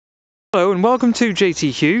Hello and welcome to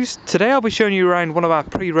JT Hughes. Today I'll be showing you around one of our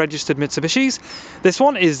pre-registered Mitsubishis. This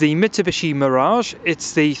one is the Mitsubishi Mirage.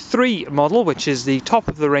 It's the 3 model, which is the top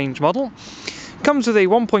of the range model. Comes with a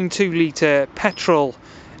 1.2 litre petrol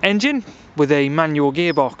engine with a manual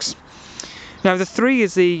gearbox. Now the 3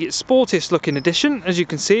 is the sportiest looking edition. As you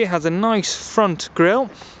can see, it has a nice front grille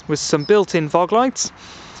with some built-in fog lights.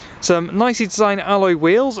 Some nicely designed alloy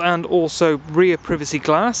wheels and also rear privacy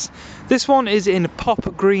glass. This one is in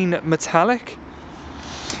pop green metallic.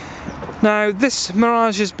 Now this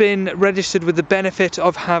Mirage has been registered with the benefit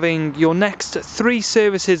of having your next 3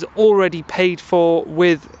 services already paid for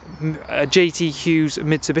with JT Hughes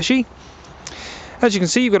Mitsubishi. As you can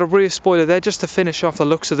see, you've got a rear spoiler there just to finish off the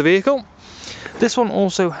looks of the vehicle. This one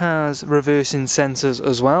also has reversing sensors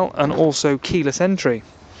as well, and also keyless entry.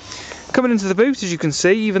 Coming into the boot, as you can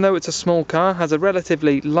see, even though it's a small car, has a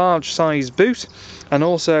relatively large size boot and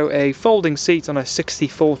also a folding seat on a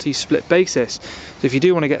 60/40 split basis. So if you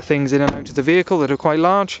do want to get things in and out of the vehicle that are quite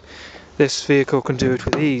large, this vehicle can do it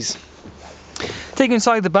with ease. Taking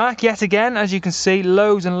inside the back, yet again, as you can see,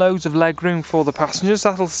 loads and loads of leg room for the passengers.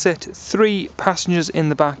 That'll sit 3 passengers in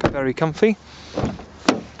the back, very comfy.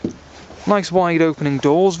 Nice wide opening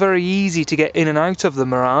doors, very easy to get in and out of the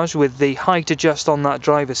Mirage with the height adjust on that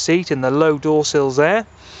driver's seat and the low door sills there.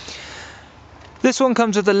 This one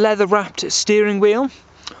comes with a leather wrapped steering wheel,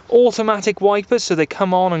 automatic wipers so they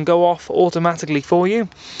come on and go off automatically for you,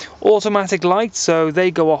 automatic lights so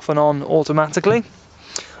they go off and on automatically,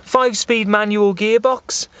 5-speed manual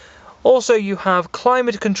gearbox. Also you have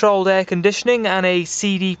climate controlled air conditioning and a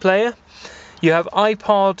CD player. You have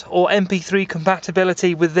iPod or MP3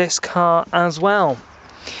 compatibility with this car as well.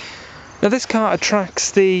 Now this car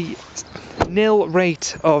attracts the nil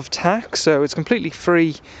rate of tax, so it's completely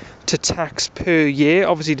free to tax per year,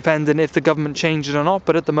 obviously depending if the government changes it or not,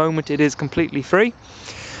 but at the moment it is completely free.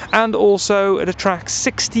 And also it attracts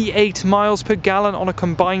 68 miles per gallon on a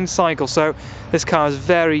combined cycle, so this car is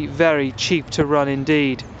very, very cheap to run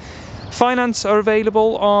indeed. Finance are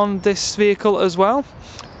available on this vehicle as well,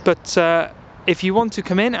 but if you want to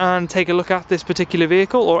come in and take a look at this particular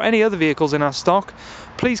vehicle or any other vehicles in our stock,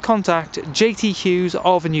 please contact JT Hughes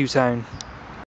of Newtown.